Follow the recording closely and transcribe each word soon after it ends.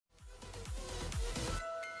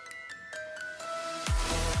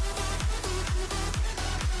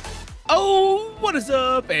Oh, what is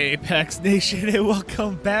up, Apex Nation, and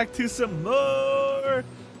welcome back to some more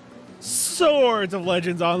Swords of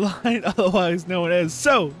Legends Online, otherwise known as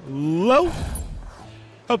Solo.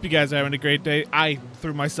 Hope you guys are having a great day. I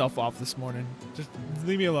threw myself off this morning. Just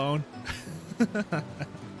leave me alone.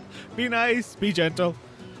 Be nice, be gentle.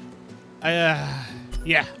 I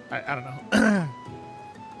don't know.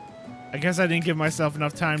 I guess I didn't give myself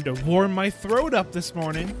enough time to warm my throat up this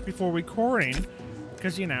morning before recording,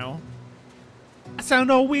 because, you know, I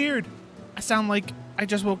sound all weird. I sound like I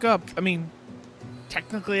just woke up. I mean,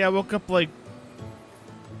 technically I woke up like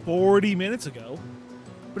 40 minutes ago,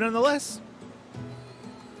 but nonetheless,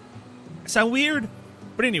 I sound weird.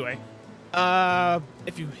 But anyway,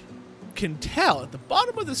 if you can tell at the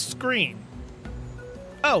bottom of the screen,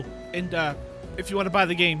 oh, and if you want to buy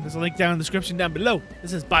the game, there's a link down in the description down below.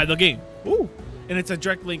 This is buy the game. Ooh. And it's a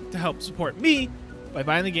direct link to help support me by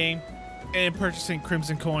buying the game and purchasing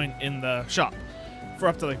Crimson Coin in the shop for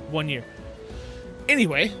up to like 1 year.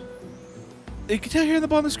 Anyway, you can tell here at the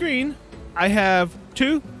bottom of the screen, I have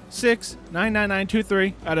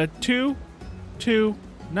 2699923 out of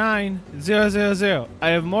 229000. I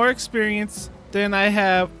have more experience than I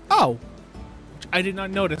have. Oh, which I did not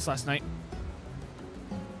notice last night.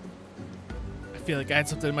 I feel like I had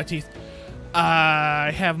something in my teeth.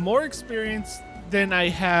 I have more experience than I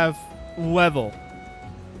have level.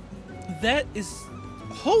 That is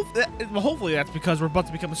hopefully that's because we're about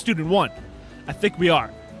to become a student 1. I think we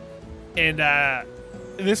are. And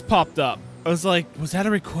this popped up. I was like, was that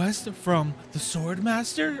a request from the Sword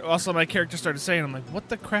Master? Also, my character started saying, I'm like, what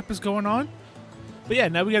the crap is going on? But yeah,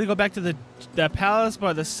 now we gotta go back to the palace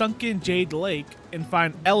by the sunken Jade Lake and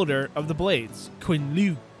find Elder of the Blades, Quinn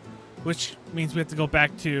Liu. Which means we have to go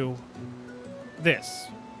back to this,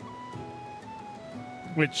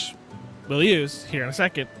 which we'll use here in a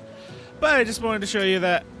second. But I just wanted to show you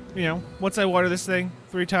that, you know, once I water this thing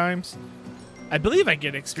 3 times, I believe I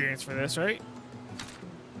get experience for this, right?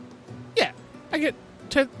 Yeah, I get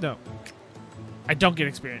 10. No, I don't get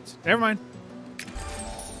experience. Never mind.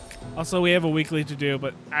 Also, we have a weekly to do,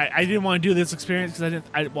 but I didn't want to do this experience because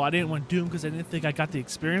I didn't want to do them because I didn't think I got the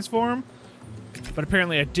experience for them. But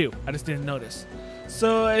apparently I do. I just didn't notice.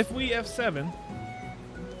 So if we F7,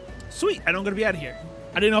 sweet, I don't gotta be out of here.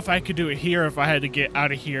 I didn't know if I could do it here or if I had to get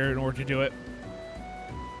out of here in order to do it.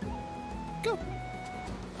 Go.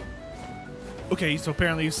 Okay, so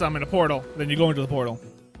apparently you summon a portal, then you go into the portal.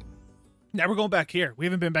 Now we're going back here. We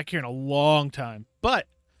haven't been back here in a long time. But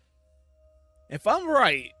if I'm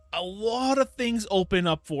right, a lot of things open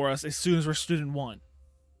up for us as soon as we're student 1.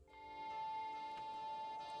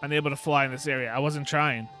 Unable to fly in this area. I wasn't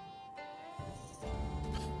trying.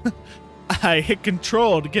 I hit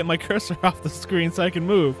control to get my cursor off the screen so I can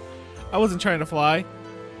move. I wasn't trying to fly.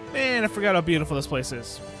 Man, I forgot how beautiful this place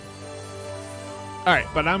is. Alright,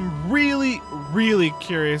 but I'm really, really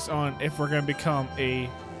curious on if we're going to become a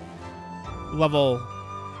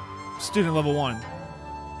student level 1.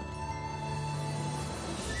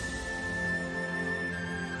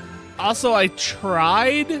 Also, I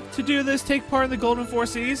tried to do this, take part in the Golden 4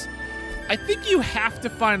 Seas. I think you have to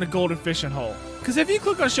find a golden fishing hole. Because if you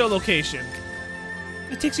click on show location,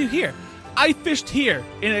 it takes you here. I fished here,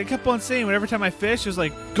 and it kept on saying every time I fished, it was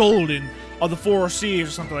like golden on the 4 Seas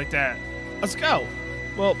or something like that. Let's go.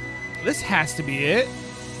 Well, this has to be it.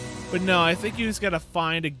 But no, I think you just gotta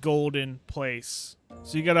find a golden place.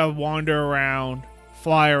 So you gotta wander around,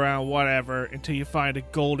 fly around, whatever, until you find a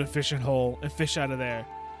golden fishing hole and fish out of there.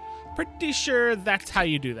 Pretty sure that's how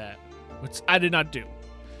you do that, which I did not do.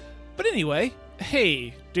 But anyway,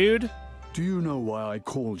 hey, dude. Do you know why I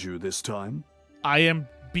called you this time? I am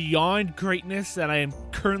beyond greatness that I am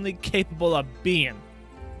currently capable of being.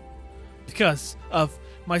 Because of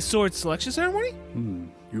my sword selection ceremony?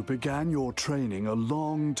 You began your training a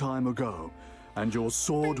long time ago, and your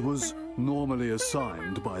sword was normally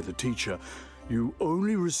assigned by the teacher. You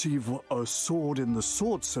only receive a sword in the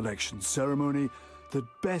sword selection ceremony that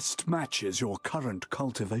best matches your current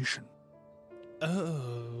cultivation.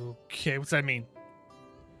 Okay, what's that mean?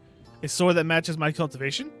 A sword that matches my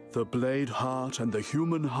cultivation? The blade heart and the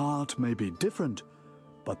human heart may be different,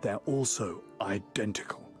 but they're also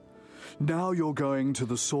identical. Now you're going to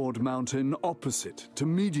the Sword Mountain opposite to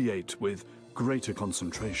mediate with greater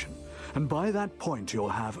concentration. And by that point, you'll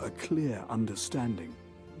have a clear understanding.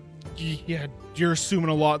 Yeah, you're assuming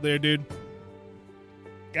a lot there, dude.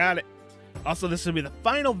 Got it. Also, this will be the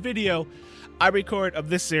final video I record of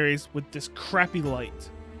this series with this crappy light.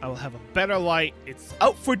 I will have a better light. It's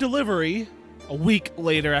out for delivery a week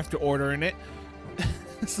later after ordering it.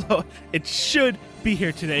 So it should be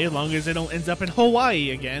here today as long as it don't end up in Hawaii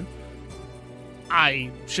again.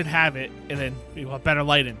 I should have it, and then we will have better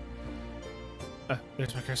lighting.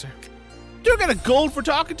 There's my cursor. Dude, I got a gold for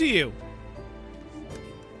talking to you.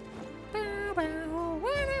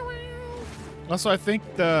 Also, I think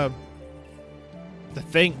the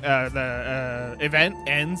event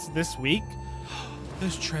ends this week.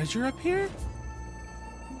 There's treasure up here?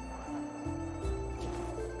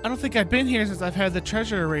 I don't think I've been here since I've had the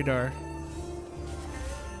treasure radar.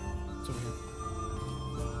 It's over here.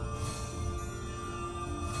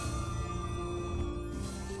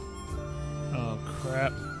 Oh,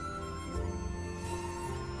 crap.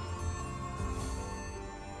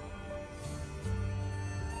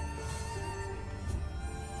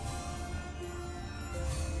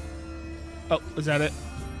 Oh, is that it?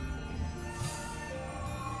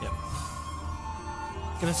 Yep.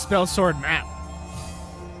 Gonna spell sword map.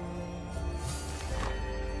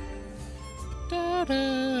 Da,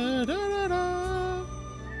 da, da, da, da.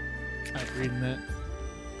 I'm reading that.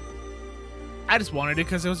 I just wanted it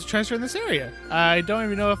because there was a treasure in this area. I don't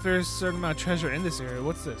even know if there's a certain amount of treasure in this area.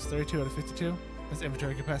 What's this? 32 out of 52? That's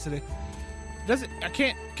inventory capacity. Does it? I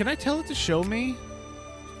can't. Can I tell it to show me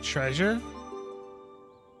treasure?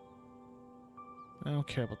 I don't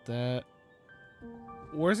care about that.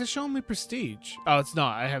 Where is it showing me prestige? Oh, it's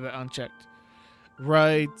not. I have it unchecked.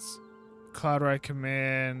 Right. Cloud Ride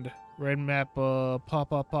command. Red map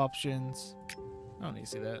pop-up options. I don't need to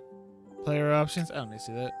see that. Player options. I don't need to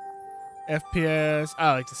see that. FPS.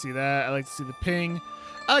 I like to see that. I like to see the ping.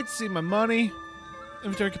 I like to see my money.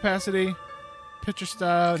 Inventory capacity. Picture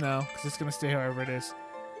style. No, because it's going to stay however it is.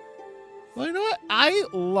 Well, you know what? I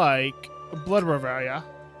like Blood River, yeah.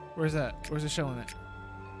 Where's that? Where's it showing it?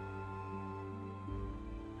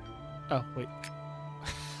 Oh, wait.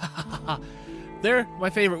 They're my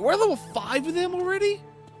favorite. We're level 5 of them already?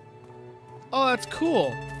 Oh, that's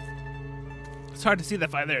cool. It's hard to see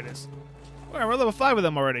that 5. There it is. We're level 5 of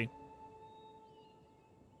them already.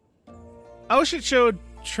 I wish it showed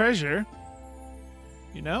treasure.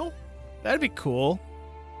 You know? That'd be cool.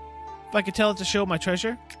 If I could tell it to show my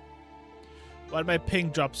treasure. Why did my ping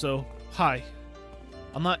drop so high?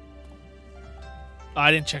 I'm not... Oh,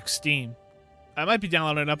 I didn't check Steam. I might be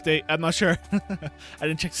downloading an update. I'm not sure. I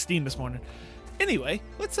didn't check Steam this morning. Anyway,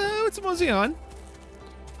 let's mosey on.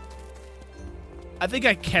 I think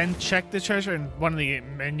I can check the treasure in one of the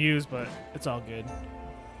menus, but it's all good.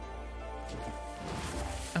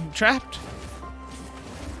 I'm trapped.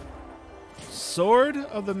 Sword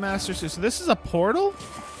of the Master Suit. So this is a portal?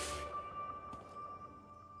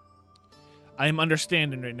 I am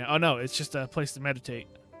understanding right now. Oh no, it's just a place to meditate.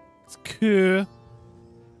 It's cool.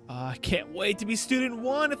 I can't wait to be student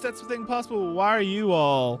 1 if that's a thing possible. Why are you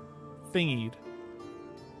all thingied?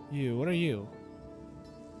 You, what are you?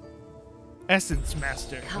 Essence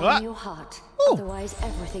Master. Calm your heart. Ooh. Otherwise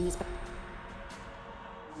everything is...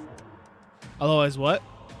 Otherwise what?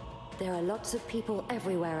 There are lots of people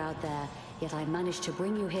everywhere out there, yet I managed to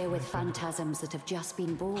bring you here with phantasms that have just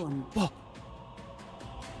been born. Whoa.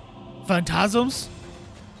 Phantasms?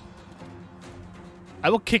 I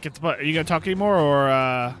will kick its butt. Are you gonna talk anymore, or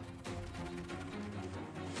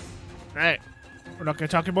Alright. We're not gonna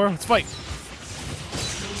talk anymore. Let's fight.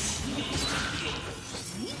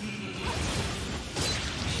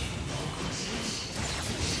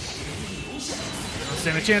 Don't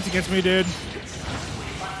stand a chance against me, dude.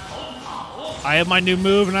 I have my new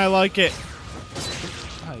move and I like it.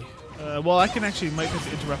 Hi. Well, I can actually might have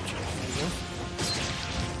to interrupt you. There you go.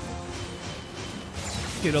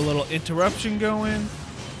 Get a little interruption going.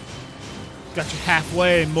 Got you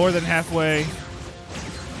halfway, more than halfway.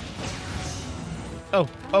 Oh,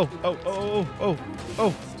 oh, oh, oh, oh,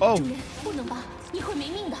 oh, oh.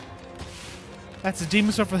 That's a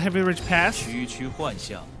demon sword for the Heavy Ridge Pass. I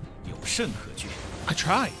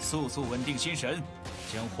tried.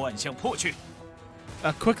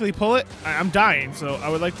 Quickly pull it. I'm dying, so I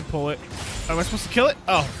would like to pull it. Am I supposed to kill it?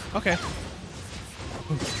 Oh, okay.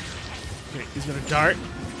 Okay, he's gonna dart.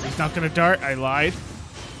 He's not gonna dart. I lied.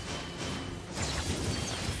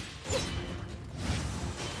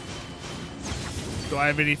 Do I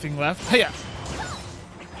have anything left? Oh, yeah.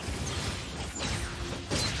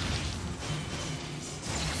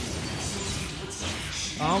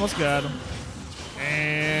 Almost got him.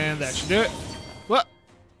 And that should do it. What?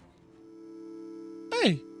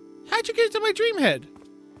 Hey, how'd you get into my dream head?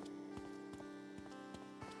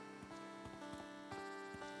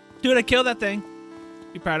 Dude, I killed that thing.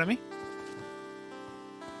 You proud of me?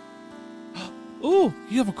 Ooh,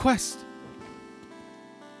 you have a quest.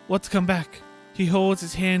 What's come back? He holds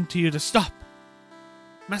his hand to you to stop.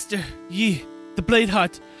 Master Yi, the Blade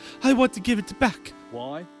Heart. I want to give it back.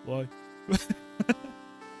 Why? Why?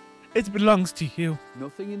 It belongs to you.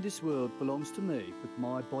 Nothing in this world belongs to me but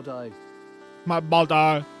my body. My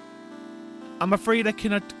brother. I'm afraid I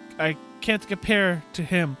can't compare to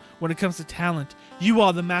him when it comes to talent. You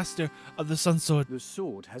are the master of the Sun Sword. The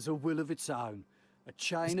sword has a will of its own. A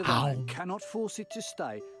chain of Ow. iron cannot force it to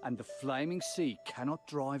stay, and the flaming sea cannot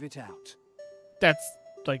drive it out. That's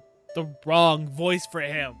like the wrong voice for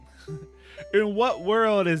him. In what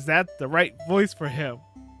world is that the right voice for him?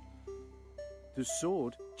 The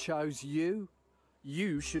sword chose you.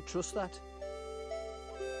 You should trust that.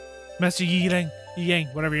 Master Yang,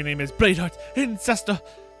 whatever your name is, Bladeheart, Ancestor.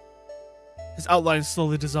 His outline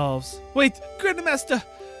slowly dissolves. Wait, Grandmaster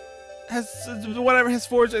has whatever his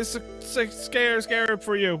forged is scared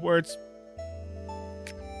for you. Words.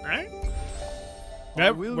 Right?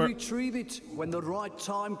 I will retrieve it when the right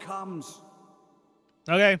time comes.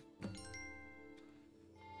 Okay.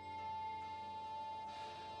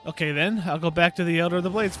 Okay then, I'll go back to the Elder of the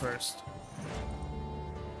Blades first.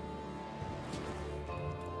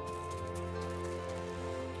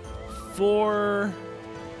 Four-handed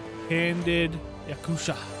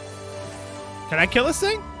Yakusha. Can I kill this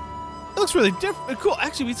thing? It looks really different. Cool.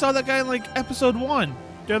 Actually, we saw that guy in like episode 1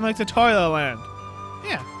 during like the Toilet Land.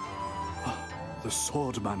 Yeah. The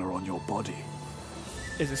sword manner on your body.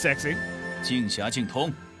 Is it sexy? 镜侠镜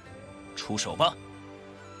通，出手吧。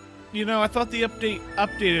 You know, I thought the update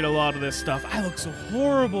updated a lot of this stuff. I look so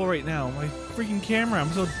horrible right now. My freaking camera,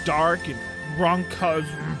 I'm so dark and wrong colors.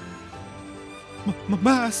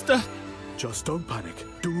 Master! Just don't panic.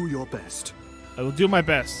 Do your best. I will do my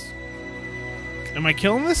best. Am I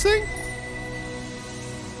killing this thing?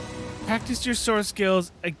 Practice your sword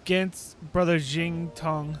skills against Brother Jing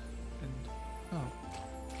Tong. And, oh.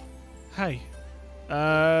 Hi.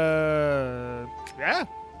 Yeah.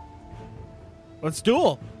 Let's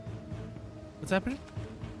duel. What's happening?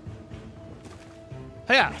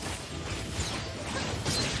 Hiya!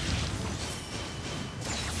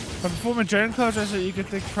 By performing Dragon Claws, so you can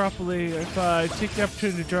think properly. If I take the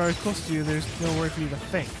opportunity to draw you close to you, there's nowhere for you to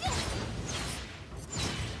think.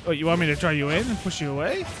 Oh, you want me to draw you in and push you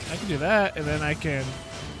away? I can do that, and then I can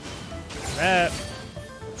do that,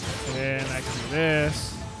 and then I can do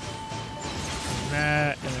this, and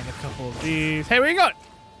that, and then a couple of these. Hey, where you going?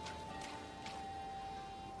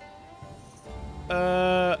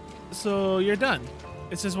 So you're done.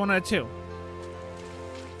 It says 1 out of 2.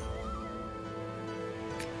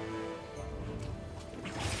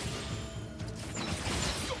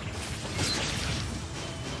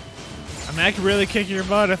 I mean, I could really kick your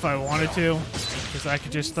butt if I wanted to, because I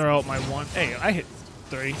could just throw out my one. Hey, I hit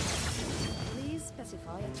 3. Please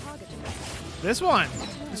specify a target. This one.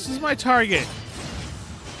 This is my target.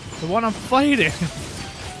 The one I'm fighting.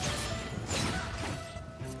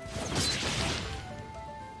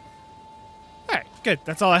 Alright, good.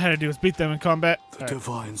 That's all I had to do was beat them in combat. The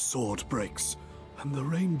divine sword breaks, and the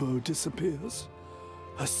rainbow disappears.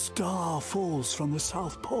 A star falls from the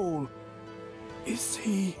South Pole. Is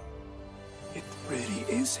he? It really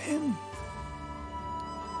is him.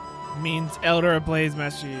 Means Elder of Blaze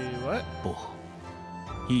Master. What? 不，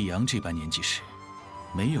易阳这般年纪时，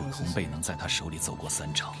没有同辈能在他手里走过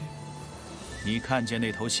3场。你看见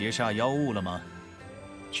那头邪煞妖物了吗？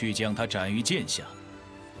去将它斩于剑下，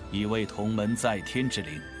以为同门在天之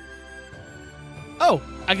灵。 Oh,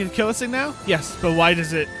 I can kill this thing now? Yes, but why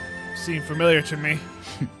does it seem familiar to me?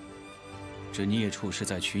 这孽畜是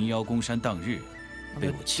在群妖攻山当日，被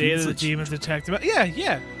The 我 day 亲 of the 自擒 demons 住。 attacked him. Yeah,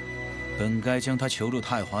 yeah. 本该将他囚入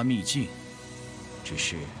太华秘境，只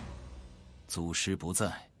是祖师不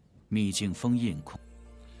在，秘境封印空。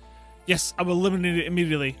 Yes, I will eliminate it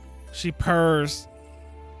immediately. She purrs.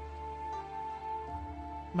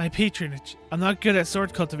 My patronage. I'm not good at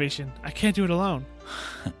sword cultivation. I can't do it alone.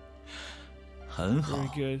 很 Very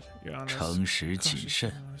好， good, Your Honor. 诚实谨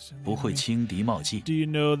慎，不会轻敌冒进。 Do you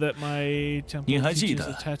know that my temple 你还记 teaches 得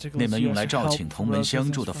a tactical 那门用来 use to 召 help 请同门相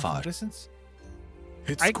助的 relatives 法 from distance?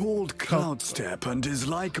 It's called Cloudstep and is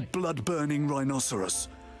like a blood-burning rhinoceros.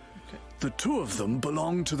 The two of them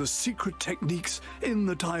belong to the secret techniques in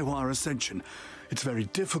the Taiwan Ascension. It's very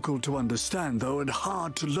difficult to understand, though, and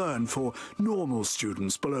hard to learn for normal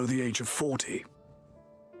students below the age of 40.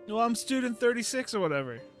 Well, I'm student 36 or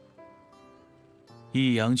whatever.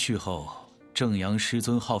 易阳去后，正阳师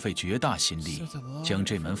尊耗费绝大心力，将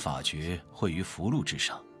这门法诀绘于符箓之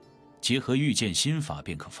上，结合御剑心法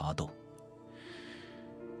便可发动。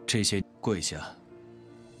这些跪下，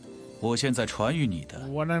我现在传于你的，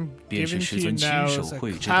 What I'm 便是 giving 师 to you 尊亲 now 手 is a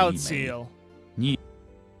绘制的 cloud 一枚。 seal. 你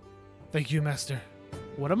Thank you, Master.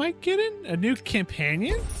 What am I getting? A new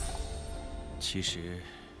companion? 其实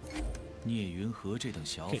聂云和这等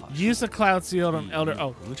小 Okay, 法 use 师 the cloud shield on Elder.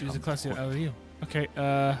 Oh, 何 use the 尝 cloud shield 不 on 会 Elder you.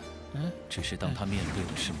 Okay, 只是当他面对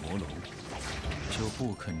的是魔龙，就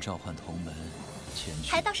不肯召唤同门前去。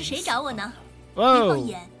还当是谁找我呢？林 Whoa. 凤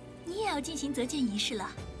眼，你也要进行择剑仪式了。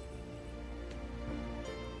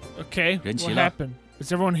 Okay, 人齐 what 了。 happened?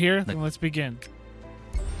 Is everyone here? Then let's begin.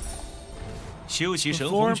 修习神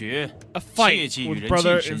红诀， A 切 fight 忌与 with 人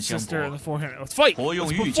brother 近 and 身相 sister in the 搏。 forehand. Let's fight. 活 Let's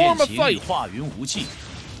用御剑 perform a 奇力 fight. 化云无际，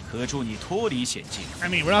可助你脱离险境。 I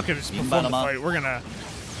mean, we're not gonna just 明白 perform 了 the 吗？ fight. We're gonna.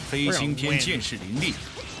 飞行 win 篇剑势凌厉，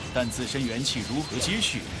但自身元气如何接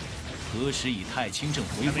续？何时以太清正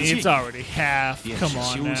恢 I 复 mean, 剑 it's already half. 便 Come 是 on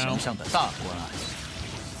修 now. 行上的大关。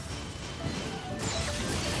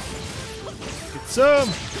 Get some.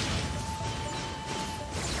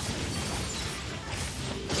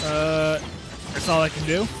 That's all I can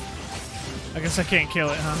do. I guess I can't kill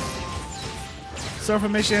it, huh? Sword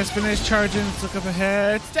formation has finished. Charging. Let's look up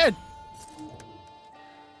ahead. It's dead.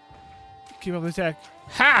 Keep up the attack.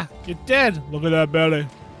 Ha! You're dead. Look at that belly.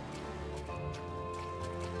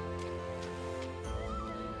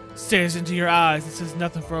 Stares into your eyes. It says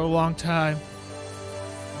nothing for a long time.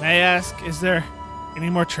 May I ask, is there any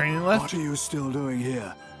more training left? What are you still doing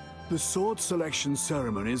here? The sword selection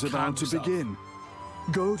ceremony is about to yourself. begin.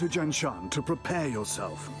 Go to Jianshan to prepare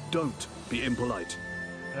yourself. Don't be impolite.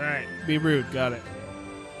 All right. Be rude. Got it.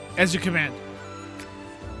 As you command.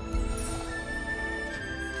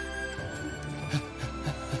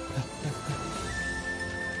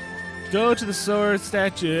 Go to the sword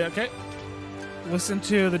statue. Okay. Listen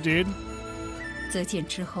to the dude. 择剑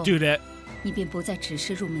之后， Do that. 你便不再只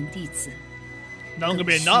是入门弟子， No longer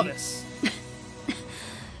be a novice.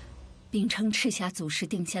 秉承赤霞祖师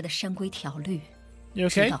定下的山规条律， You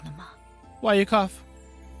知 okay? 道了吗？ Why you cough?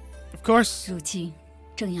 Of course. 如今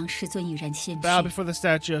正阳师尊已然仙去， Bow before the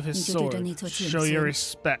statue of his 你就对着 sword. 那座剑 Show your 尊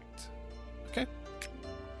respect. Okay.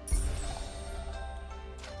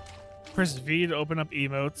 Press V to open up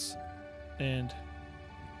emotes. And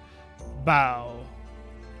bow.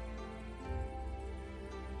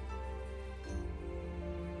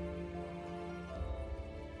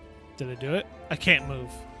 Did I do it? I can't move.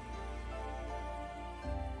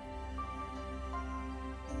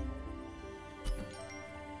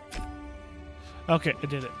 Okay, I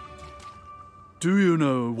did it. Do you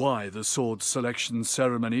know why the sword selection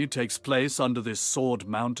ceremony takes place under this sword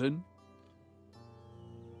mountain?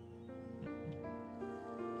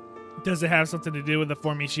 Does it have something to do with the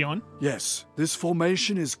formation? Yes, this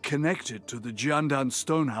formation is connected to the Jiandan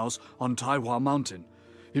Stonehouse on Taihua Mountain,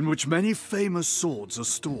 in which many famous swords are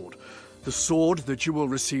stored. The sword that you will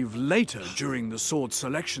receive later during the sword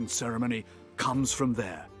selection ceremony comes from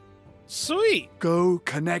there. Sweet. Go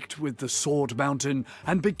connect with the Sword Mountain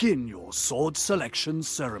and begin your sword selection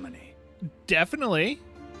ceremony. Definitely.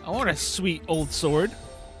 I want a sweet old sword.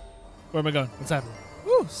 Where am I going? What's happening?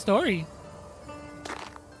 Ooh, story.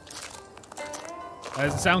 That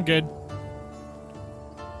doesn't sound good.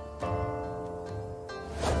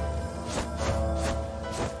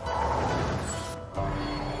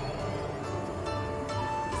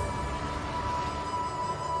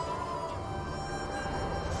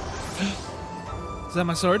 Is that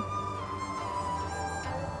my sword?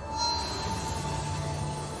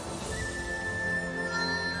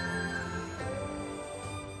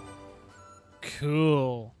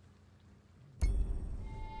 Cool.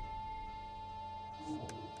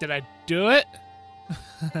 Did I do it?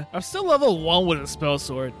 I'm still level 1 with a spell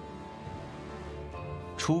sword.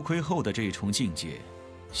 初窥后的这重境界，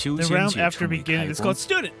修 The 仙 realm 界 after 称为 beginning 开 is 光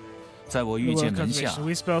called。student. 在我 The 御 world 剑门下 cultivation.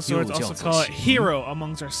 We spell 又 swords 叫 also 做 call it 行， hero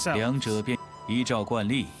amongst ourselves. 两者便依照惯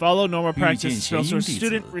例， Follow normal 御剑 practice. 谐 Spell 音 sword 弟子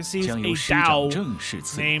student receives 将 a 由师长 Dao 正式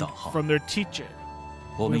赐予 named 道号。 from their teacher.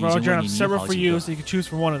 我们 We've 已 already 经为 drawn 你 up 拟 several 好 for 几 you, 个 so you can choose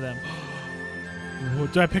from one of them.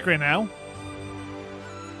 Do I pick right now?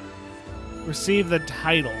 Receive the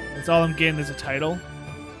title. That's all I'm getting is a title.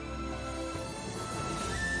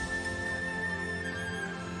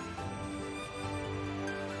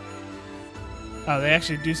 Oh, they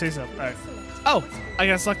actually do say so. All right. Oh, I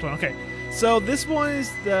got to select one. Okay. So this one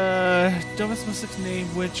is the domestic name,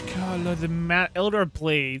 which color? The Elder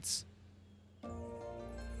Blades.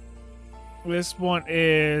 This one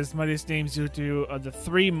is Mightiest Names due to the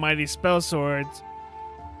 3 Mighty Spell Swords.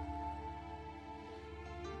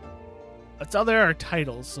 That's all there are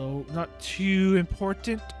titles, so not too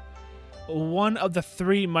important. One of the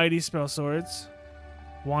 3 Mighty Spell Swords.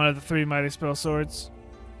 One of the 3 Mighty Spell Swords.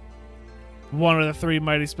 One of the 3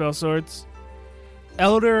 Mighty Spell Swords.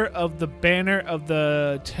 Elder of the Banner of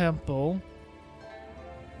the Temple.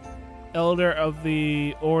 Elder of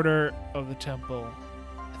the Order of the Temple.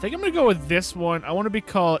 I think I'm gonna go with this one. I want to be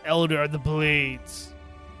called Elder of the Blades.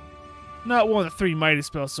 Not one of the 3 mighty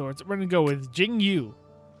spell swords. We're gonna go with Jing Yu.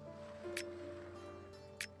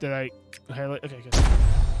 Did I highlight? Okay, good.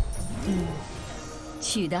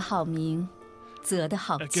 取得好名，择得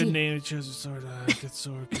好 A good 剑。 name, choose a sword. Good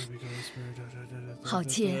sword. Could be called spirit. 好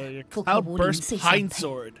剑不可无零 Cloudburst 碎相 Pine 配。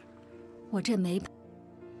 Sword. 我这枚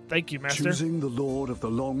Thank you, Master. Choosing the Lord of the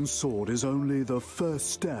Long Sword is only the first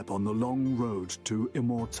step on the long road to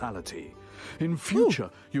immortality. In future,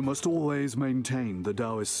 you must always maintain the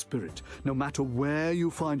Taoist spirit. No matter where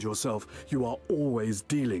you find yourself, you are always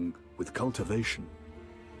dealing with cultivation.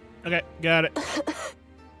 Okay, got it.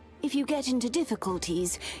 If you get into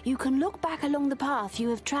difficulties, you can look back along the path you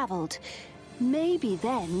have traveled. Maybe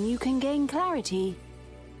then you can gain clarity.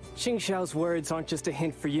 Xing Xiao's words aren't just a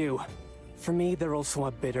hint for you. For me, they're also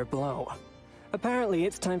a bitter blow. Apparently,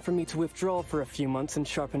 it's time for me to withdraw for a few months and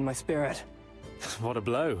sharpen my spirit. What a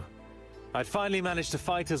blow. I'd finally managed to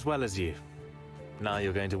fight as well as you. Now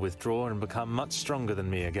you're going to withdraw and become much stronger than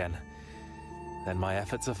me again. Then my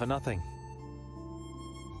efforts are for nothing.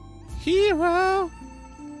 Hero!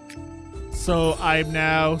 So I'm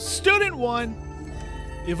now Student 1.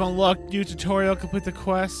 You've unlocked new tutorial. Complete the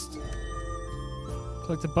quest.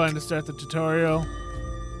 Click the button to start the tutorial.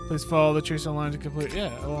 Please follow the trace online to complete. Yeah,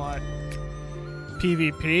 well,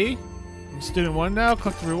 PvP. I'm Student 1 now.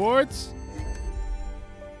 Click the rewards.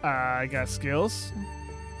 I got skills.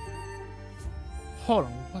 Hold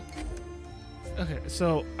on. What? Okay,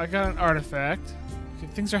 so I got an artifact. Okay,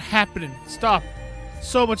 things are happening. Stop.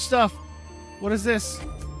 So much stuff. What is this?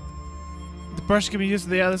 The brush can be used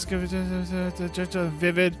with the others.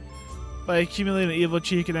 Vivid. By accumulating an evil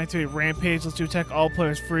chi, you can activate Rampage. Let's attack all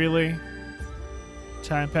players freely.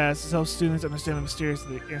 Time passes. Helps students understand the mysterious of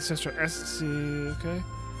the ancestral essence. Okay.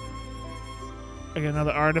 I got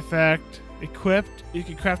another artifact. Equipped. You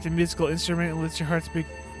can craft a musical instrument and lets your heart speak.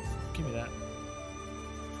 Give me that.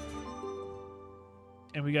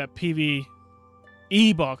 And we got PvE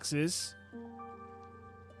boxes.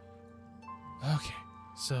 Okay,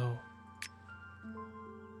 so.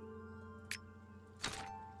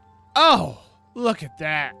 Oh, look at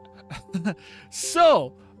that.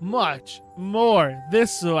 So much more.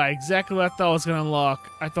 This is exactly what I thought was going to unlock.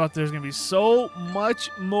 I thought there's going to be so much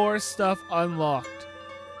more stuff unlocked.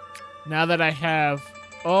 Now that I have.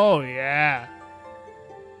 Oh, yeah.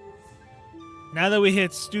 Now that we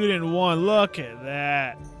hit Student 1, look at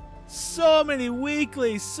that. So many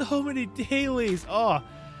weeklies, so many dailies. Oh,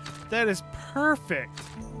 that is perfect.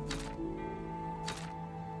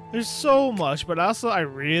 There's so much, but also I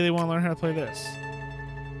really want to learn how to play this.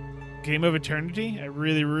 Game of Eternity? I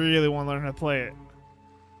really, really want to learn how to play it.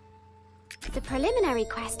 The preliminary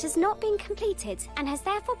quest has not been completed and has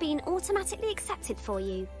therefore been automatically accepted for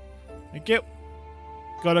you. Thank you.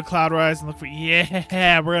 Go to Cloudrise and look for.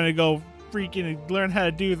 Yeah, we're gonna go freaking learn how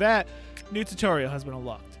to do that. New tutorial has been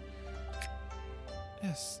unlocked.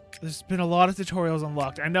 Yes, there's been a lot of tutorials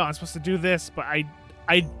unlocked. I know I'm supposed to do this, but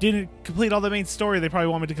I didn't complete all the main story they probably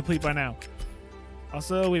want me to complete by now.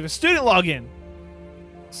 Also, we have a student login.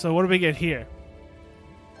 So what do we get here?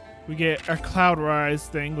 We get our Cloudrise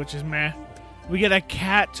thing, which is meh. We get a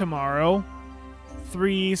cat tomorrow.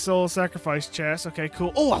 3 soul sacrifice chests. Okay,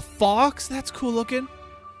 cool. Oh, a fox? That's cool looking.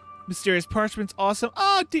 Mysterious parchments. Awesome.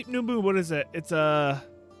 Oh, deep new moon. What is it? It's a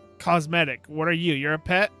cosmetic. What are you? You're a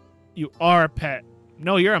pet? You are a pet.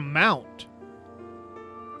 No, you're a mount.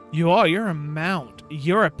 You are. You're a mount.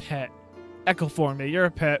 You're a pet. Echo form. Yeah, you're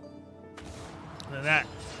a pet. And that.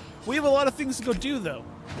 We have a lot of things to go do, though.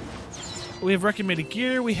 We have recommended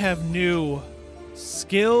gear. We have new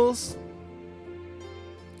skills.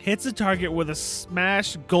 Hits a target with a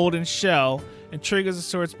smash golden shell and triggers a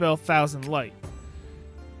sword spell 1000 light.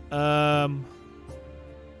 Problem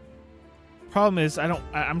is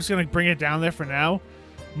I'm just gonna bring it down there for now.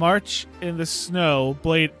 March in the snow,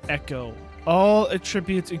 blade echo. All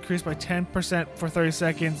attributes increased by 10% for 30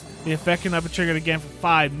 seconds. The effect cannot be triggered again for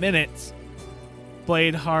 5 minutes.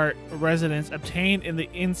 Blade heart resonance obtained in the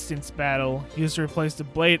instance battle used to replace the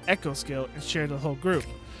blade echo skill and shared with the whole group.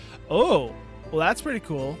 Oh. Well, that's pretty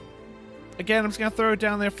cool. Again, I'm just going to throw it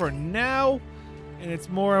down there for now. And it's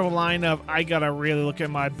more of a line of, I got to really look at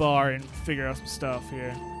my bar and figure out some stuff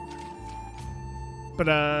here. But,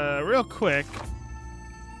 real quick.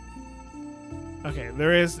 Okay,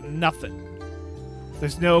 there is nothing.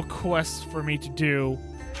 There's no quest for me to do.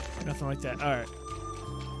 Nothing like that. Alright.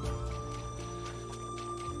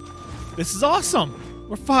 This is awesome.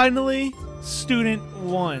 We're finally Student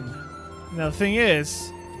 1. Now, the thing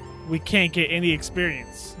is, we can't get any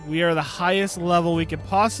experience. We are the highest level we could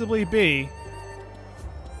possibly be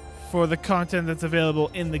for the content that's available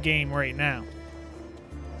in the game right now.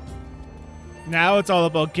 Now it's all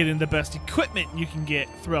about getting the best equipment you can get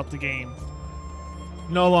throughout the game.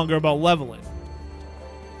 No longer about leveling.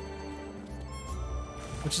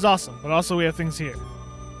 Which is awesome. But also we have things here.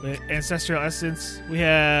 With Ancestral Essence, we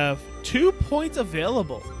have 2 points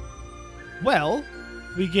available. Well,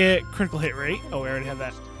 we get critical hit rate. Oh, we already have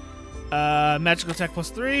that. Magical attack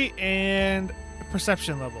 +3 and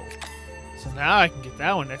perception level. So now I can get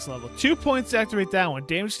that one next level. 2 points to activate that one.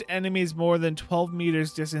 Damage to enemies more than 12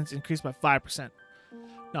 meters distance increased by 5%.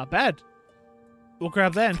 Not bad. We'll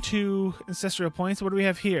grab that and 2 ancestral points. What do we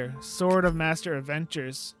have here? Sword of Master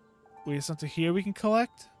Adventures. We have something here we can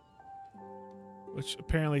collect. Which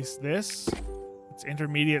apparently is this. It's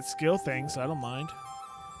intermediate skill thing, so I don't mind.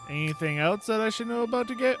 Anything else that I should know about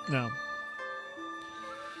to get? No.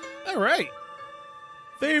 Alright.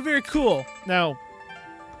 Very, very cool. Now,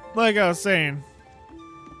 like I was saying,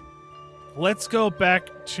 let's go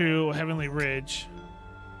back to Heavenly Ridge.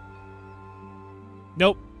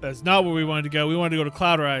 Nope, that's not where we wanted to go. We wanted to go to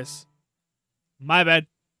Cloud Rise. My bad.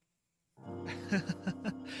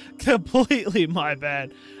 Completely my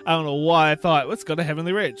bad. I don't know why I thought, let's go to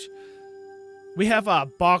Heavenly Ridge. We have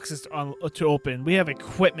boxes to open. We have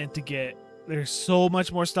equipment to get. There's so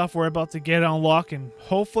much more stuff we're about to get unlock and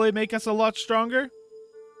hopefully make us a lot stronger.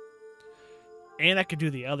 And I can do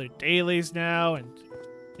the other dailies now. And,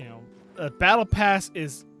 you know, the Battle Pass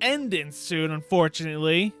is ending soon,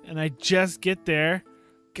 unfortunately. And I just get there.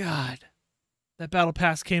 God, that Battle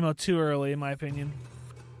Pass came out too early, in my opinion.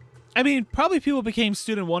 I mean, probably people became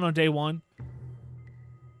Student 1 on day 1.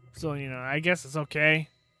 So, you know, I guess it's okay.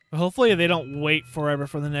 But hopefully they don't wait forever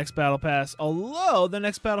for the next Battle Pass. Although, the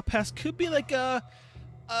next Battle Pass could be like a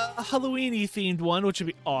Halloween-y themed one, which would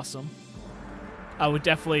be awesome. I would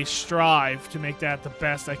definitely strive to make that the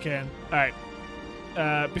best I can. Alright.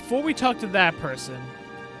 Before we talk to that person,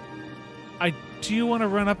 I do want to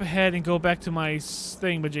run up ahead and go back to my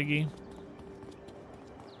thingamajiggy.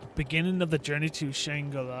 Beginning of the journey to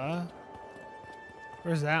Shangri-La.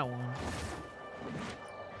 Where's that one?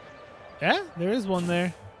 Yeah, there is one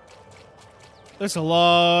there. There's a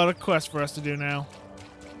lot of quests for us to do now.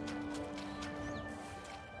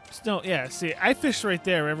 No, yeah, see, I fished right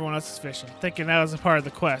there where everyone else is fishing, thinking that was a part of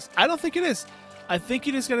the quest. I don't think it is. I think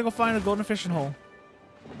you just gotta go find a golden fishing hole.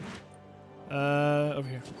 Over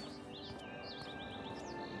here.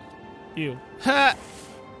 You. Ha!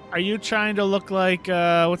 Are you trying to look like,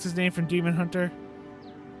 what's his name from Demon Hunter?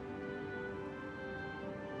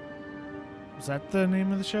 Was that the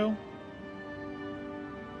name of the show?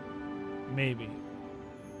 Maybe.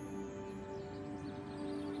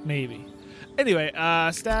 Maybe. Anyway,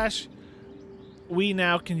 stash. We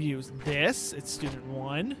now can use this. It's Student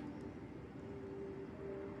 1.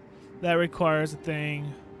 That requires a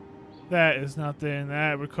thing. That is nothing.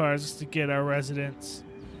 That requires us to get our residence.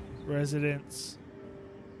 Residence.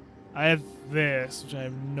 I have this, which I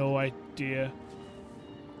have no idea.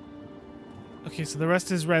 Okay, so the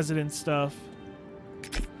rest is resident stuff.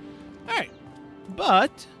 Alright.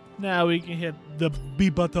 But now we can hit the B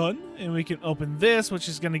button and we can open this, which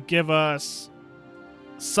is going to give us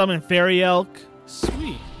Summon Fairy Elk.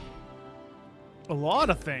 Sweet. A lot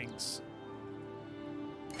of things.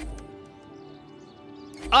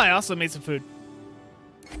 I also made some food.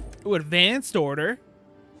 Ooh, Advanced Order.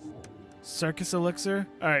 Circus Elixir.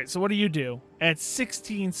 Alright, so what do you do? At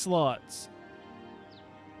 16 slots.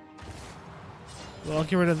 Well, I'll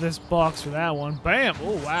get rid of this box for that one. Bam!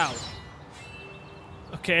 Oh, wow.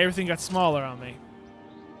 Okay, everything got smaller on me.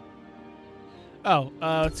 Oh,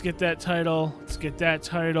 let's get that title. Let's get that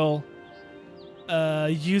title.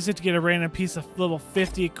 Use it to get a random piece of level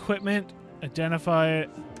 50 equipment. Identify it.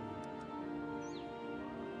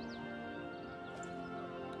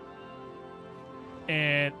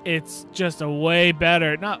 And it's just a way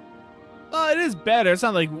better. Not, well, it is better. It's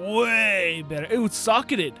not like way better. It was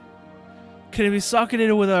socketed. Can it be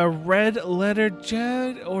socketed with a red letter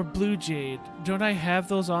jade or blue jade? Don't I have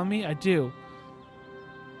those on me? I do.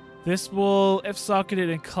 This will, if socketed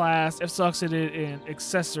in class, if socketed in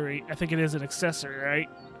accessory. I think it is an accessory, right?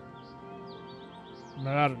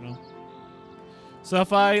 But I don't know. So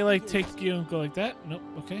if I like take you and go like that, nope.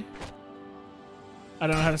 Okay. I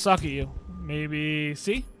don't know how to socket you. Maybe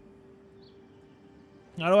C?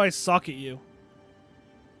 How do I socket you?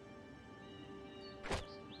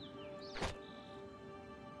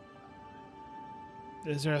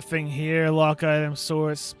 Is there a thing here? Lock item,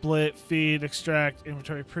 sort, split, feed, extract,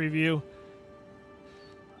 inventory preview.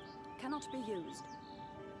 Cannot be used.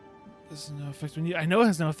 This has no effect when you. I know it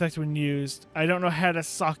has no effect when used. I don't know how to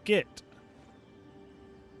socket.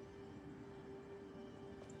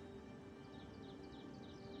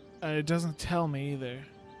 It doesn't tell me either.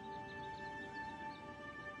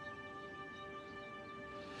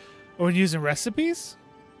 Or when using recipes?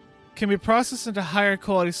 Can be processed into higher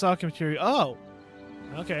quality socket material. Oh!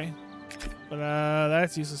 Okay. But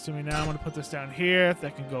that's useless to me now. I'm going to put this down here.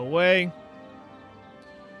 That can go away.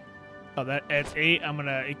 Oh, that adds 8. I'm going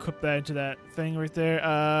to equip that into that thing right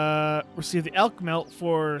there. Receive the elk melt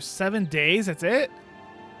for 7 days. That's it?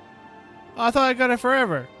 Oh, I thought I got it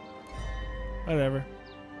forever. Whatever.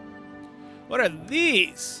 What are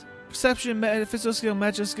these? Perception, physical skill,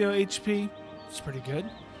 magic skill, HP. It's pretty good.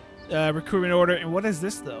 Recruitment order. And what is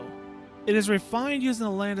this, though? It is refined using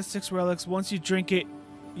the land of 6 relics. Once you drink it,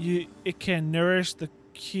 it can nourish the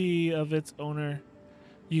key of its owner.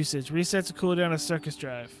 Usage. Resets the cooldown of circus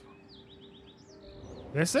drive.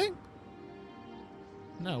 This thing?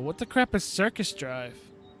 No, what the crap is circus drive?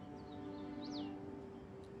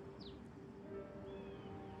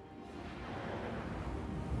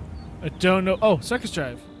 I don't know. Oh, circus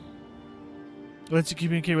drive. Lets you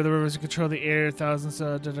communicate with the rivers and control the air. Thousands.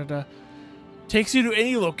 Takes you to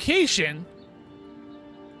any location.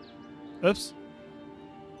 Oops.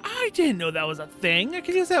 I didn't know that was a thing. I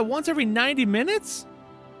could use that once every 90 minutes?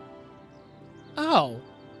 Oh.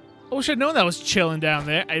 I wish I'd known that was chilling down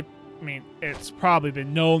there. I mean, it's probably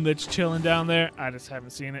been known that it's chilling down there. I just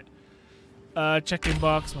haven't seen it. Check-in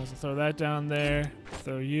box. Might as well throw that down there.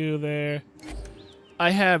 Throw you there. I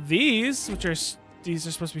have these, which are... These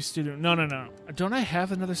are supposed to be student... No. Don't I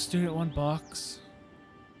have another student 1 box?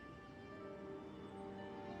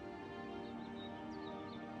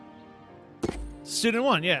 Student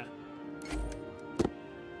 1, yeah.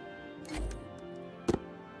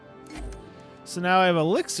 So now I have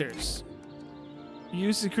elixirs.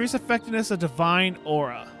 Use increased effectiveness of divine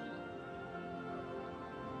aura.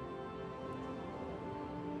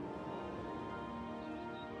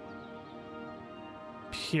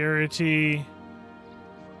 Purity.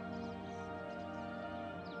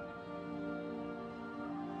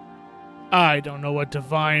 I don't know what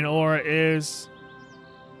divine aura is.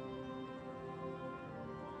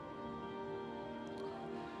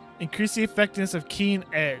 Increase the effectiveness of keen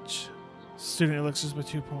edge. Student elixirs by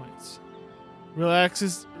 2 points.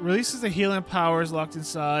 Releases the healing powers locked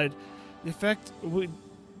inside. The effect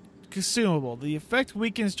consumable. The effect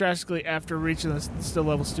weakens drastically after reaching the still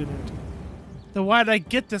level student. Then why did I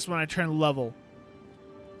get this when I turned level?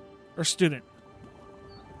 Or student?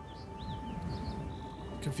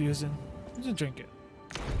 Confusing. I'm gonna drink it.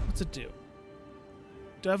 What's it do?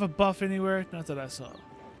 Do I have a buff anywhere? Not that I saw.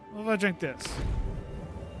 What if I drink this?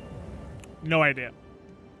 No idea.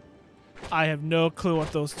 I have no clue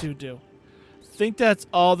what those two do. Think that's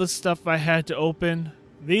all the stuff I had to open.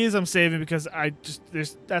 These I'm saving because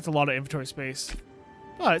that's a lot of inventory space.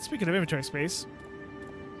 But speaking of inventory space,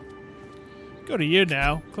 go to you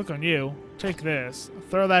now. Click on you. Take this.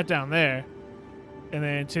 Throw that down there. And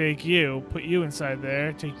then take you. Put you inside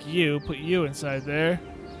there. Take you. Put you inside there.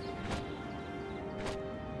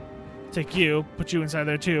 Take you. Put you inside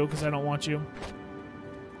there too because I don't want you.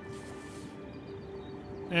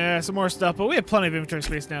 Yeah, some more stuff, but we have plenty of inventory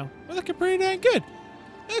space now. We're looking pretty dang good.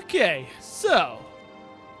 Okay, so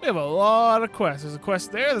we have a lot of quests. There's a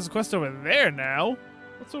quest there. There's a quest over there now.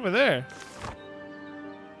 What's over there?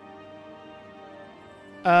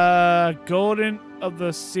 Golden of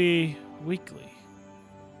the Sea Weekly.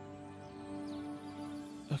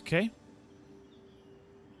 Okay.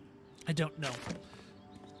 I don't know.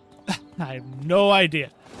 I have no idea.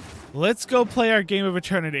 Let's go play our Game of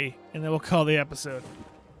Eternity, and then we'll call the episode.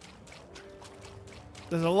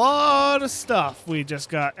 There's a lot of stuff we just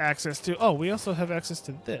got access to. Oh, we also have access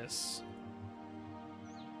to this.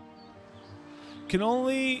 Can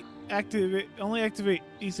only activate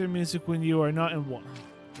ether music when you are not in one.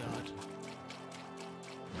 God.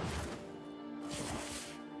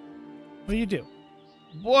 What do you do?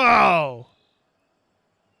 Whoa!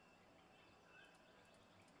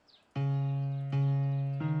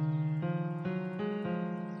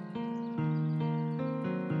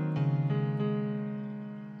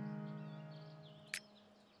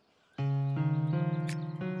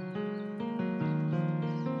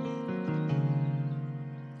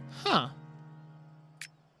 Huh.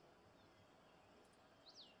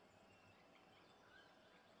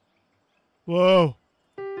 Whoa.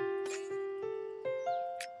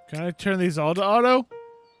 Can I turn these all to auto?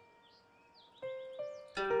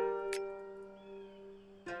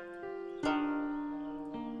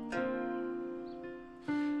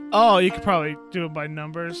 Oh, you could probably do it by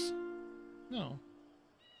numbers. No.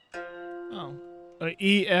 Oh.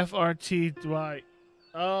 E, F, R, T, Y.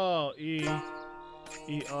 Oh, E,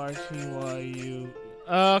 R, T, Y, U.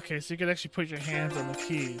 Okay, so you can actually put your hands on the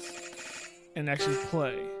keys and actually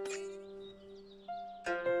play.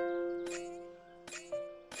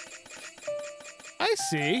 I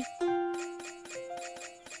see.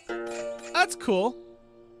 That's cool.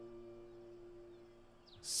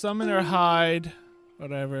 Summon or hide.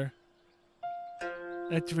 Whatever.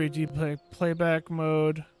 Activate deep playback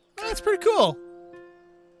mode. Oh, that's pretty cool.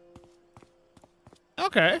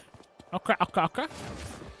 Okay. Okay.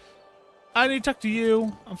 I need to talk to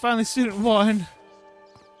you. I'm finally student 1.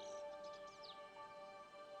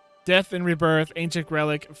 Death and rebirth, ancient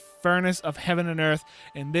relic, furnace of heaven and earth,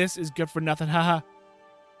 and this is good for nothing, haha.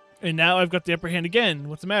 And now I've got the upper hand again.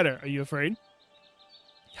 What's the matter? Are you afraid?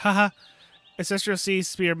 Haha. Ancestral Sea,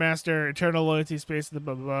 Spearmaster, Eternal Loyalty, Space, the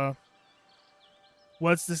blah blah blah.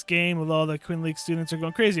 What's this game with all the Quinn League students are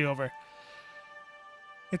going crazy over?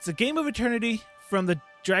 It's a game of eternity from the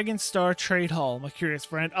Dragon Star Trade Hall, my curious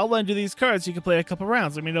friend. I'll lend you these cards so you can play a couple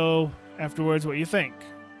rounds. Let me know afterwards what you think.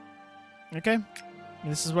 Okay?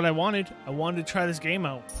 This is what I wanted. I wanted to try this game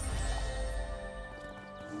out.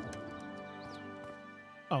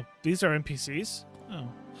 Oh, these are NPCs? Oh,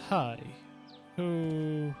 hi.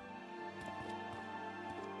 Who...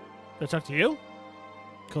 Did I talk to you?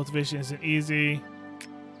 Cultivation isn't easy.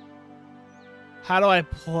 How do I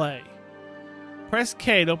play? Press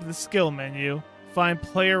K to open the skill menu. Find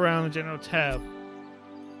play around the general tab.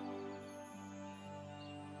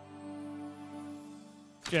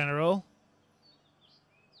 General.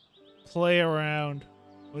 Play around.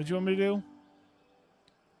 What did you want me to do?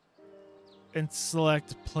 And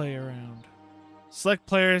select play around. Select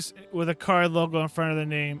players with a card logo in front of their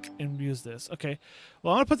name and use this. Okay.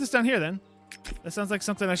 Well, I'm going to put this down here then. That sounds like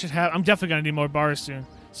something I should have. I'm definitely going to need more bars soon.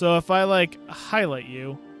 So if I like highlight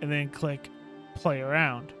you and then click play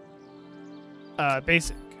around.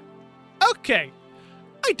 Basic. Okay.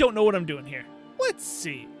 I don't know what I'm doing here. Let's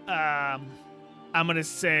see. I'm going to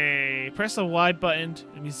say press the Y button.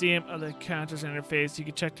 The museum of the counters interface. You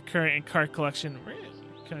can check the current and card collection. Really?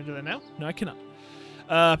 Can I do that now? No, I cannot.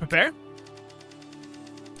 Prepare.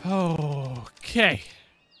 Okay.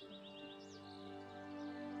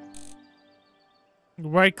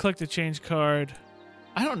 Right click to change card.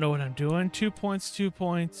 I don't know what I'm doing. 2 points, 2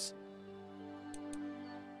 points.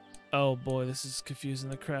 Oh boy, this is confusing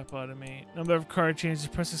the crap out of me. Number of card changes.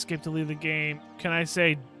 Press escape to leave the game. Can I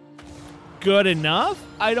say good enough?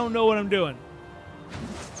 I don't know what I'm doing.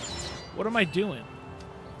 What am I doing?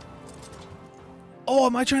 Oh,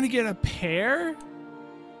 am I trying to get a pair?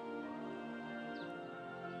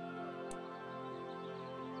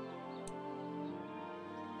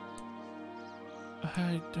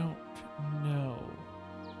 I don't know.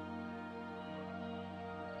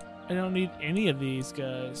 I don't need any of these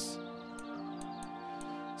guys.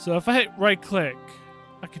 So if I hit right click,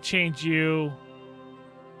 I could change you.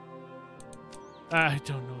 I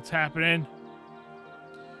don't know what's happening.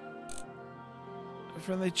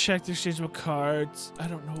 Friendly check the exchangeable cards. I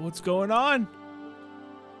don't know what's going on.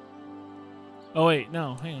 Oh wait,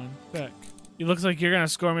 no, hang on. Back. It looks like you're gonna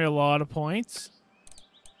score me a lot of points.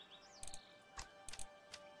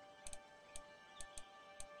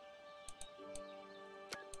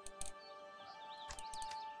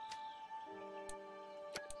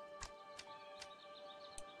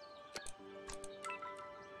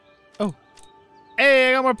 Oh. Hey,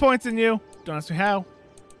 I got more points than you. Don't ask me how.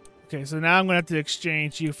 Okay, so now I'm going to have to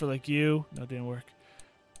exchange you for, like, you. No, it didn't work.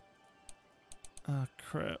 Oh,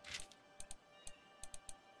 crap.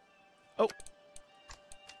 Oh.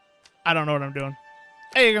 I don't know what I'm doing.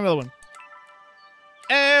 Hey, you got another one.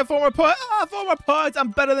 Hey, 4 more points. Ah, 4 more points.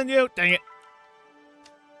 I'm better than you. Dang it.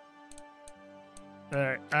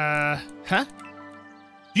 Alright, huh?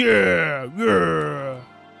 Yeah.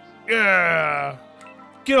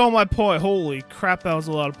 Get on my point. Holy crap, that was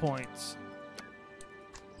a lot of points.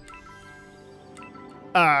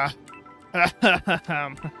 I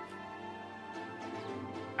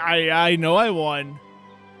know I won.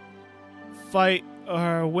 Fight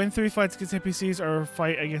or win 3 fights against NPCs or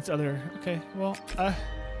fight against other. Okay, well,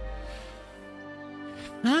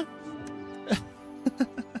 huh?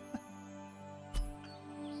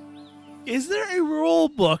 Is there a rule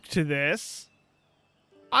book to this?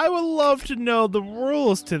 I would love to know the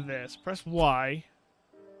rules to this. Press Y.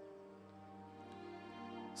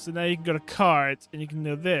 So now you can go to cards and you can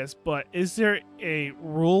know this, but is there a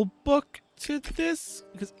rule book to this?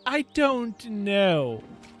 Because I don't know.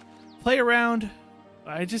 Play around.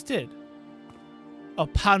 I just did. Oh,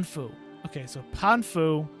 Panfu. Okay, so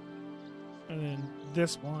Panfu. And then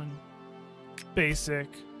this one. Basic.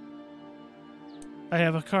 I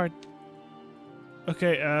have a card.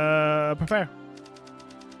 Okay, prepare.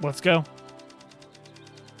 Let's go.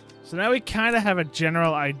 So now we kind of have a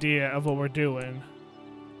general idea of what we're doing.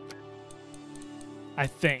 I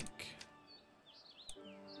think.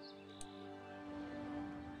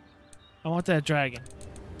 I want that dragon.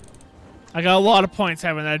 I got a lot of points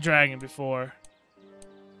having that dragon before.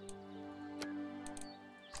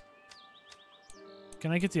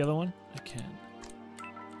 Can I get the other one? I can.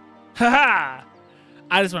 Haha!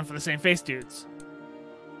 I just went for the same face dudes.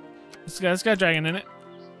 This got a dragon in it.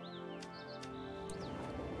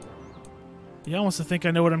 You almost think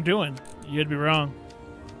I know what I'm doing. You'd be wrong.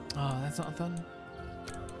 Oh, that's not fun.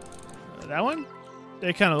 That one?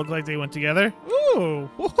 They kind of look like they went together. Ooh!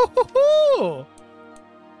 Woo-hoo-hoo-hoo!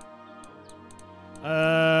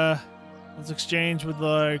 Let's exchange with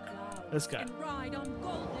like this guy. Ride on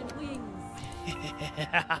golden wings.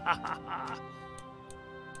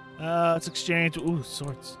 Let's exchange. Ooh,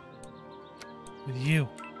 swords. With you.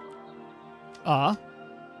 And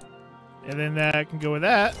then that can go with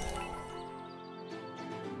that.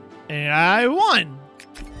 And I won!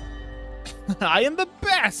 I am the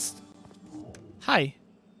best! Hi.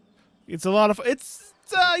 It's a lot of...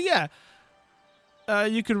 yeah.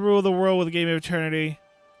 You could rule the world with a game of eternity.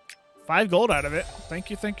 5 gold out of it. Thank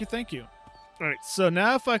you, thank you, thank you. Alright, so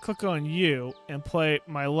now if I click on you and play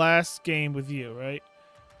my last game with you, right?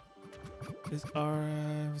 Oh,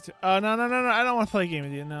 no. I don't want to play a game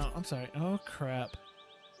with you. No, I'm sorry. Oh, crap.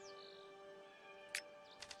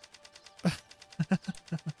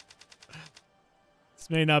 This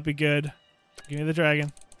may not be good. Give me the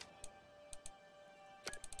dragon.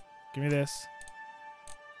 Give me this.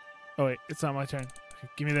 Oh, wait. It's not my turn. Okay,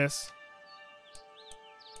 give me this.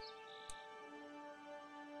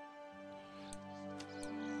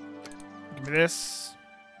 Give me this.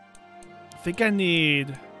 I think I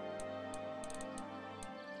need...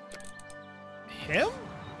 him?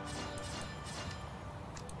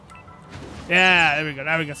 Yeah, there we go.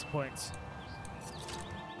 Now we got some points.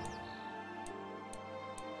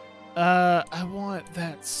 I want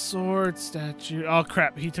that sword statue. Oh,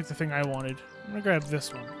 crap. He took the thing I wanted. I'm gonna grab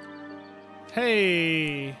this one.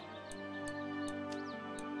 Hey!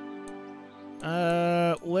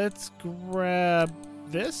 Let's grab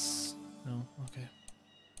this. No, okay.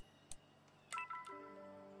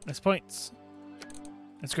 Nice points.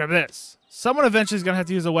 Let's grab this. Someone eventually is gonna have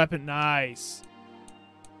to use a weapon. Nice.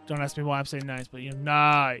 Don't ask me why I'm saying nice, but you know,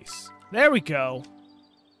 nice. There we go.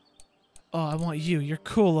 Oh, I want you. You're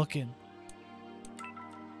cool looking.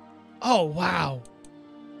 Oh, wow.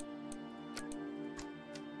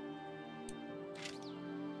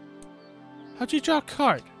 How'd you draw a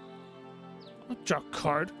card? I don't draw a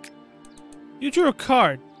card. You drew a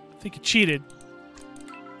card. I think you cheated.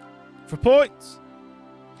 For points.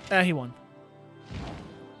 Ah, he won.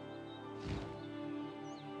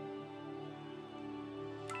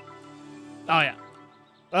 Oh, yeah.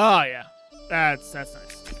 Oh, yeah. That's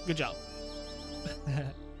nice. Good job.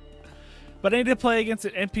 But I need to play against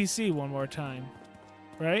an NPC one more time.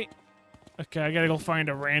 Right? Okay, I gotta go find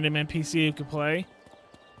a random NPC who can play.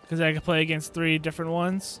 Because I can play against 3 different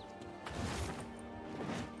ones.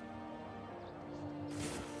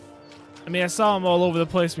 I mean, I saw them all over the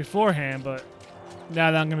place beforehand, but now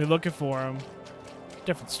that I'm gonna be looking for them,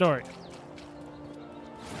 different story.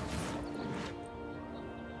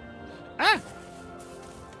 Ah!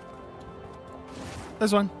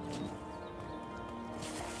 This one.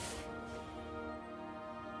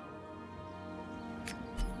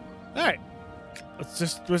 Alright. Let's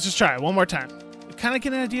just try it one more time. Kind of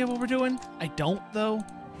get an idea of what we're doing? I don't, though.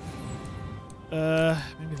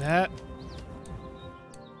 Maybe that.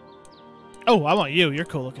 Oh, I want you. You're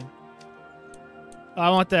cool looking. I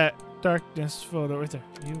want that darkness photo right there.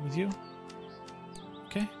 You with you?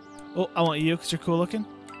 Okay. Oh, I want you because you're cool looking.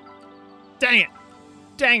 Dang it!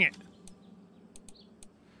 Dang it!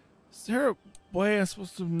 Is there a way I'm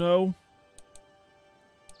supposed to know?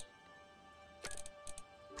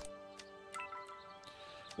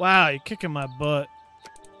 Wow, you're kicking my butt.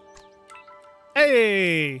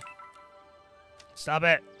 Hey! Stop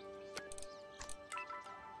it.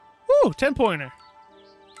 Woo, 10-pointer.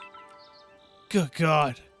 Good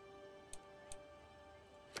God.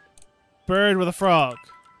 Bird with a frog.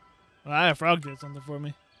 Well, a frog did something for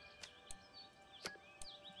me.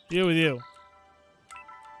 You with you.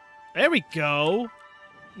 There we go.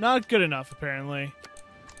 Not good enough, apparently.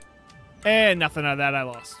 And nothing out of that, I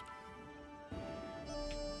lost.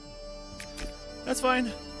 That's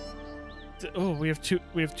fine. Oh, we have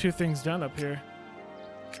two things done up here.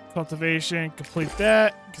 Cultivation, complete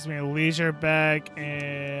that. Gives me a leisure bag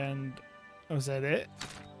and oh, is that it?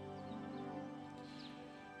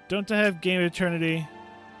 Don't I have Game of Eternity?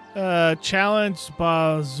 Challenge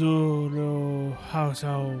Bazuro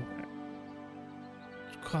Household.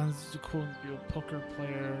 cons cool be a poker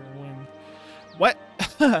player and win. What?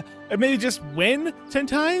 And maybe just win 10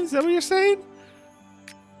 times? Is that what you're saying?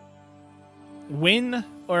 Win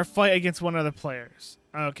or fight against one other players.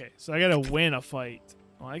 Okay, so I gotta win a fight.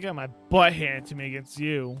 Well, I got my butt handed to me against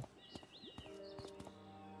you.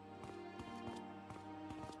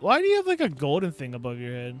 Why do you have like a golden thing above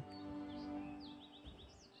your head?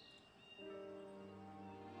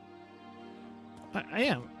 I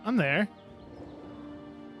am. I'm there.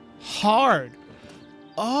 Hard.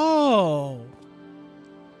 Oh.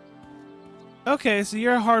 Okay, so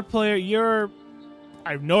you're a hard player.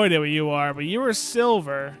 I have no idea what you are, but you were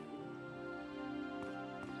silver.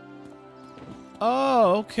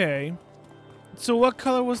 Oh, okay. So what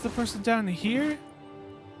color was the person down here?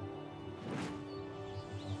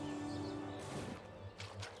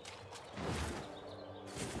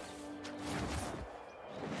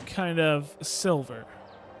 Kind of silver.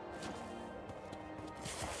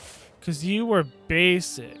 Because you were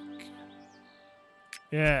basic.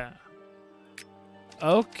 Yeah.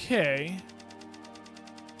 Okay.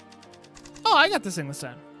 Oh, I got this thing this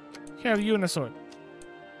time. Here, have you and a sword.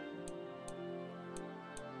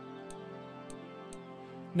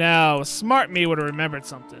 Now, smart me would have remembered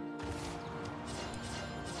something.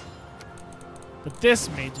 But this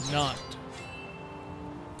me did not.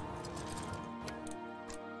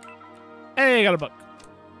 Hey, I got a book.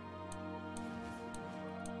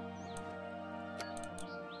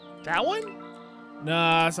 That one?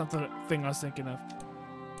 Nah, that's not the thing I was thinking of.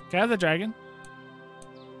 Can I have the dragon?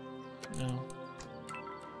 No.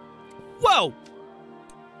 Whoa!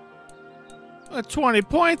 20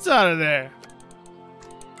 points out of there.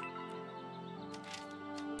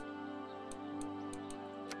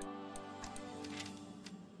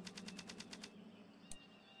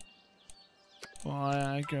 Well,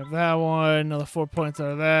 I grab that one. Another 4 points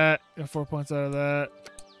out of that. And 4 points out of that.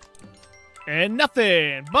 And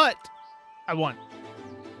nothing! But I won.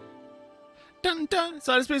 Dun dun!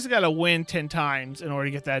 So I just basically gotta win 10 times in order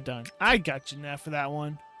to get that done. I got you now for that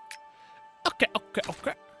one. Okay, okay,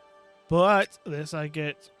 okay. But this I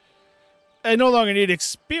get... I no longer need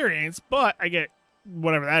experience, but I get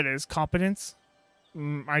whatever that is. Competence?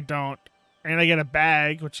 I don't. And I get a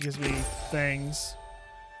bag, which gives me things.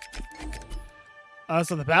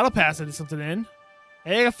 So the battle pass I did something in.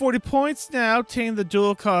 Hey, I got 40 points now. Obtain the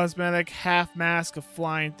dual cosmetic half mask of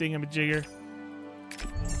flying thingamajigger.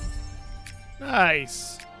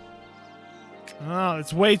 Nice. Oh,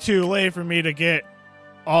 it's way too late for me to get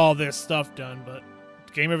all this stuff done, but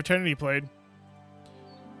Game of Eternity played.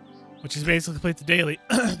 Which is basically played the daily.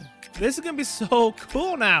 This is going to be so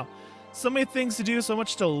cool now. So many things to do, so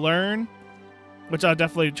much to learn. Which I'll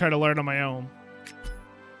definitely try to learn on my own.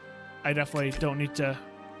 I definitely don't need to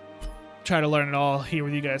try to learn it all here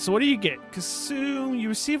with you guys. So what do you get? Consume. You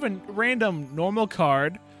receive a random normal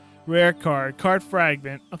card, rare card, card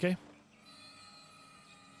fragment. Okay.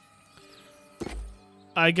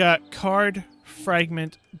 I got card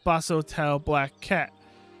fragment, Basso Tau, Black Cat.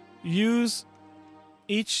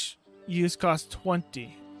 Each use costs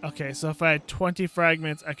 20. Okay, so if I had 20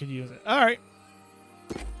 fragments, I could use it. All right.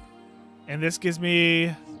 And this gives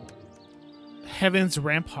me Heaven's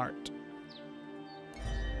Rampart.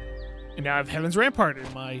 And now I have Heaven's Rampart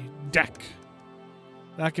in my deck.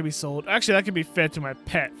 That could be sold. Actually, that could be fed to my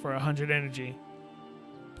pet for 100 energy.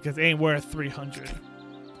 Because it ain't worth 300.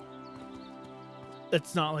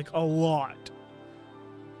 It's not like a lot.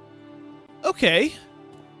 Okay.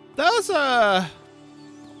 That was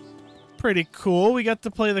pretty cool. We got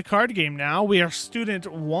to play the card game now. We are student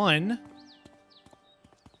 1.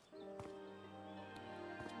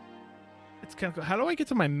 It's kind of cool. How do I get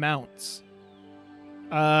to my mounts?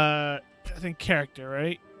 I think character,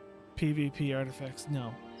 right? PvP artifacts.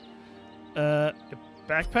 No.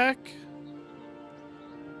 Backpack?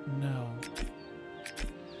 No.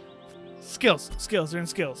 Skills. Skills. They're in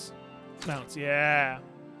skills. Mounts. Yeah.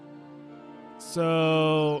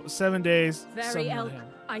 So 7 days. Very elk,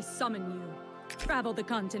 I summon you. Travel the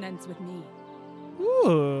continents with me.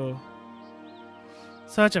 Ooh.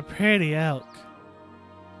 Such a pretty elk.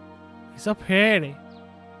 He's so pretty.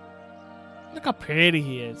 Look how pretty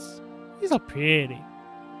he is. He's so pretty.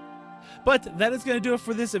 But that is going to do it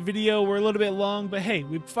for this video. We're a little bit long, but hey,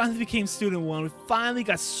 we finally became student 1. We finally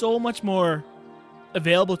got so much more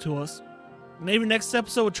available to us. Maybe next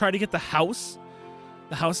episode we'll try to get the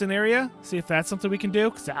housing area. See if that's something we can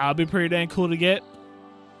do, because that'll be pretty dang cool to get.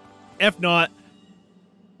 If not,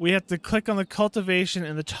 we have to click on the cultivation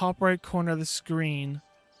in the top right corner of the screen.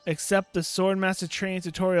 Accept the Swordmaster Training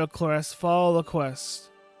Tutorial quest. Follow the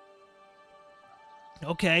quest.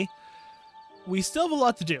 Okay. We still have a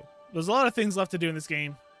lot to do. There's a lot of things left to do in this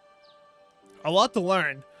game. A lot to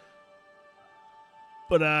learn.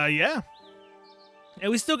 But, yeah.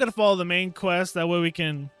 And we still gotta follow the main quest. That way we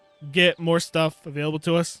can get more stuff available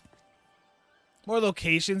to us. More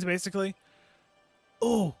locations, basically.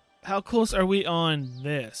 Oh, how close are we on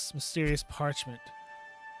this? Mysterious parchment.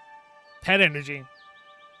 Pet energy.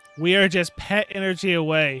 We are just pet energy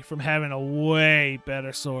away from having a way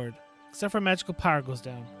better sword. Except for magical power goes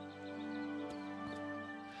down.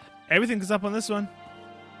 Everything goes up on this one.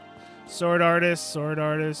 Sword artist, sword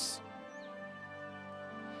artist.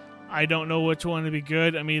 I don't know which one to be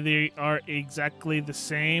good. I mean, they are exactly the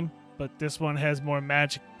same, but this one has more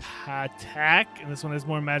magic attack, and this one has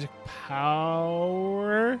more magic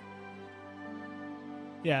power.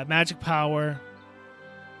 Yeah, magic power.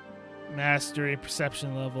 Mastery,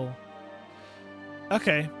 perception level.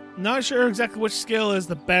 Okay, not sure exactly which skill is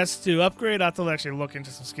the best to upgrade. I'll have to actually look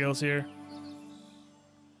into some skills here.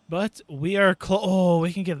 But we are close. Oh,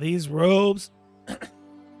 we can get these robes.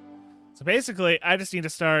 So basically, I just need to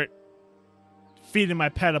start feeding my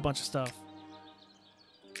pet a bunch of stuff.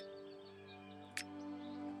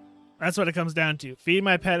 That's what it comes down to. Feed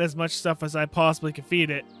my pet as much stuff as I possibly can feed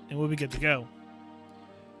it, and we'll be good to go.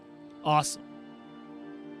 Awesome.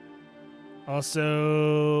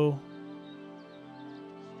 Also,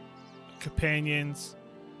 companions.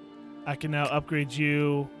 I can now upgrade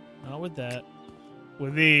you. Not with that.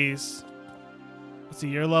 With these. Let's see,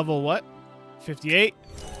 your level what? 58?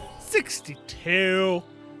 62.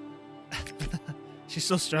 She's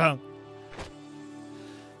so strong.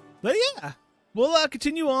 But yeah, we'll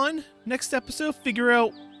continue on next episode. Figure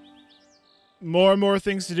out more and more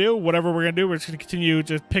things to do. Whatever we're going to do, we're just going to continue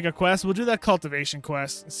to pick a quest. We'll do that cultivation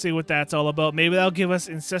quest and see what that's all about. Maybe that'll give us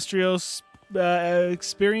ancestral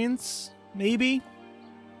experience. Maybe.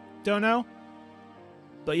 Don't know.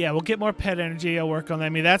 But yeah, we'll get more pet energy. I'll work on that. I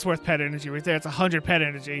mean, that's worth pet energy right there. It's 100 pet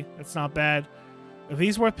energy. That's not bad. Are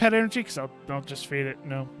these worth pet energy? Because I'll just feed it.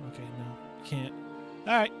 No. Okay, no. Can't.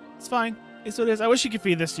 Alright, it's fine. It's what it is. I wish you could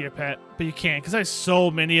feed this to your pet, but you can't because I have so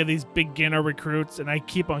many of these beginner recruits and I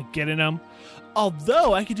keep on getting them.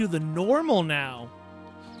 Although, I could do the normal now.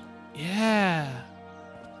 Yeah.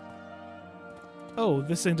 Oh,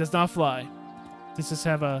 this thing does not fly. Does this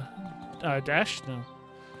have a dash? No.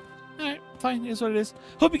 Alright, fine. It's what it is.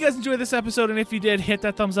 Hope you guys enjoyed this episode, and if you did, hit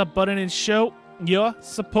that thumbs up button and show your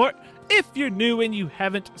support. If you're new and you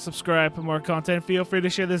haven't subscribed for more content, feel free to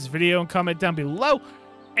share this video and comment down below.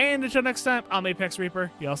 And until next time, I'm ApexReaper.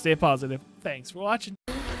 Y'all stay positive. Thanks for watching.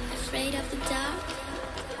 Afraid of the dark?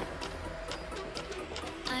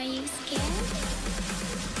 Are you scared?